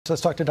So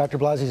let's talk to Dr.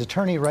 Blasie's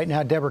attorney right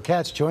now. Deborah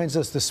Katz joins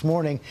us this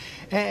morning.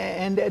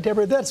 And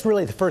Deborah, that's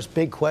really the first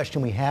big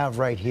question we have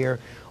right here.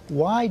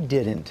 Why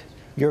didn't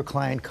your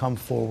client come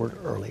forward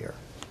earlier?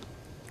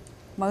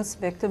 Most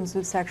victims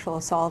of sexual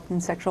assault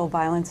and sexual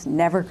violence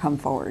never come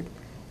forward.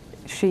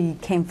 She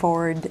came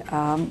forward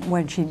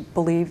when she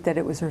believed that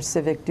it was her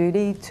civic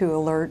duty to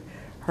alert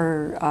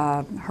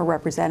her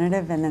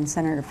representative and then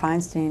Senator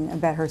Feinstein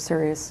about her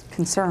serious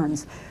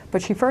concerns.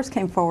 But she first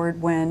came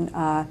forward when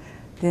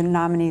the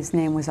nominee's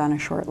name was on a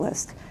short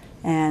list.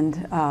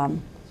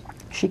 And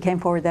she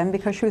came forward then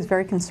because she was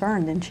very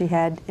concerned, and she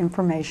had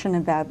information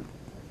about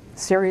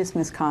serious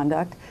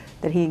misconduct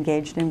that he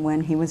engaged in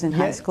when he was in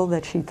high school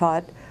that she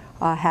thought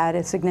had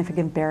a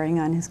significant bearing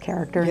on his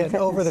character and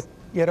fitness.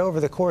 Yet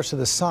over the course of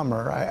the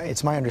summer,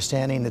 it's my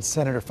understanding that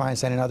Senator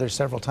Feinstein and others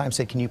several times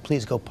said, can you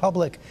please go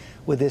public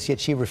with this, yet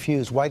she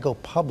refused. Why go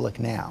public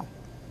now?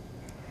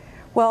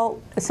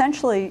 Well,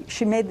 essentially,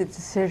 she made the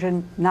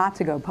decision not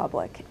to go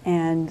public,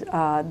 and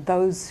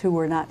those who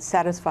were not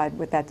satisfied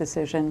with that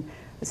decision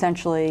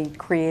essentially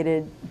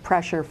created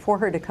pressure for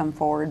her to come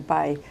forward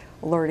by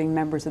alerting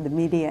members of the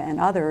media and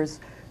others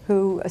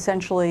who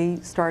essentially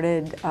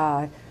started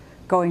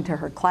going to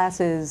her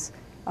classes,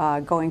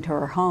 going to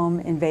her home,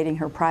 invading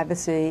her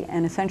privacy,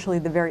 and essentially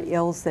the very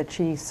ills that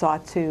she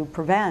sought to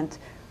prevent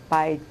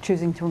by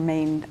choosing to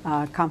remain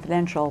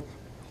confidential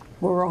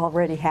were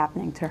already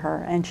happening to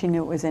her, and she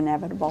knew it was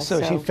inevitable.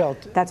 So she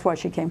felt that's why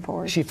she came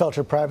forward. She felt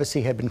her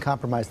privacy had been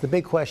compromised. The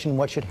big question,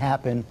 what should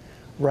happen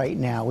right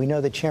now? We know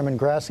that Chairman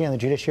Grassley on the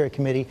Judiciary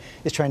Committee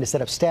is trying to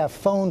set up staff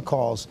phone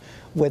calls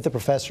with the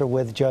professor,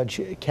 with Judge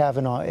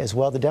Kavanaugh as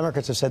well. The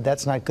Democrats have said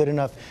that's not good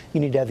enough.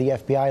 You need to have the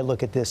FBI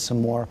look at this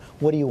some more.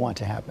 What do you want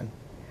to happen?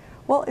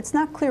 Well, it's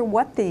not clear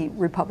what the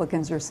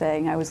Republicans are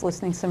saying. I was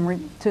listening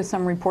to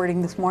some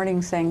reporting this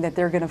morning saying that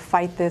they're going to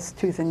fight this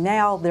tooth and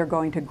nail, they're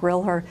going to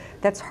grill her.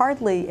 That's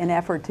hardly an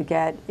effort to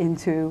get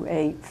into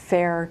a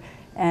fair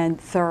and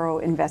thorough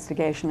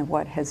investigation of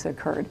what has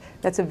occurred.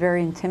 That's a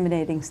very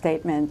intimidating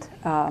statement,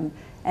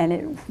 and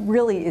it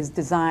really is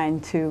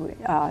designed to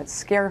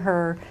scare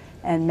her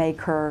and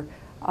make her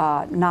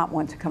not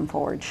want to come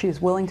forward.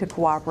 She's willing to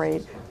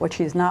cooperate. What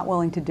she's not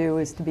willing to do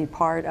is to be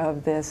part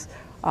of this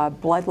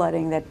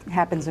bloodletting that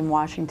happens in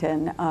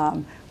Washington.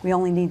 We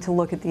only need to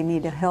look at the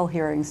Anita Hill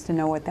hearings to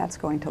know what that's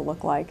going to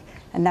look like,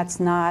 and that's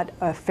not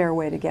a fair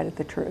way to get at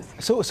the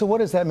truth. So what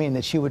does that mean?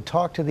 That she would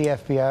talk to the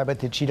FBI, but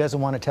that she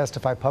doesn't want to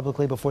testify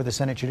publicly before the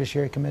Senate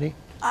Judiciary Committee?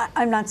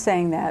 I'm not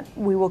saying that.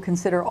 We will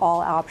consider all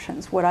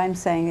options. What I'm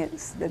saying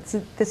is that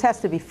this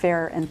has to be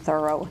fair and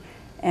thorough,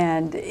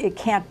 and it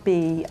can't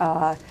be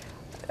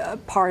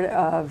part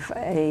of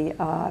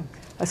a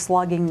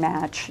slugging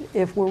match.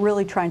 If we're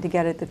really trying to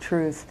get at the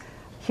truth,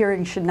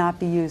 hearings should not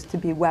be used to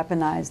be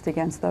weaponized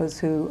against those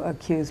who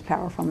accuse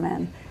powerful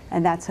men,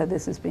 and that's how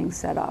this is being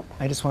set up.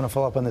 I just want to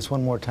follow up on this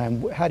one more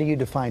time. How do you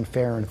define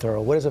fair and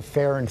thorough? What is a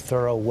fair and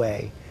thorough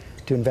way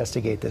to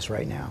investigate this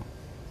right now?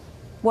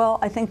 Well,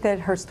 I think that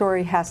her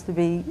story has to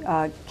be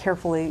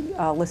carefully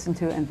listened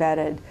to and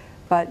vetted,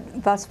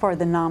 but thus far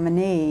the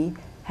nominee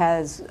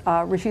has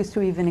refused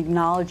to even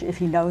acknowledge if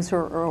he knows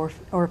her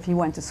or if he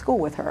went to school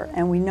with her.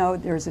 And we know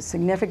there's a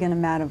significant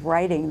amount of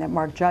writing that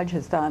Mark Judge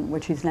has done,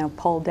 which he's now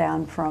pulled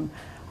down from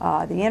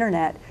the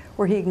internet,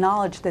 where he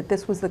acknowledged that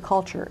this was the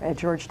culture at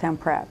Georgetown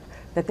Prep,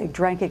 that they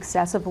drank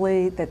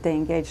excessively, that they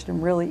engaged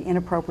in really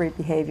inappropriate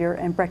behavior,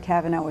 and Brett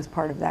Kavanaugh was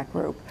part of that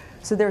group.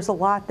 So there's a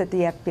lot that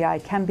the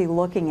FBI can be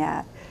looking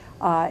at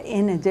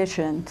in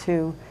addition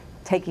to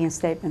taking a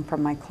statement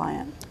from my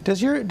client.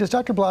 Does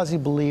Dr.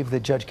 Blasey believe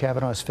that Judge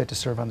Kavanaugh is fit to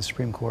serve on the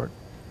Supreme Court?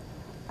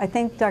 I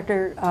think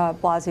Dr.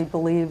 Blasey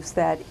believes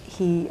that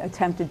he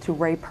attempted to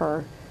rape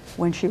her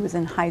when she was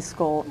in high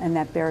school, and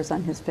that bears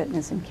on his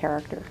fitness and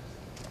character.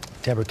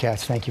 Deborah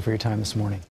Katz, thank you for your time this morning.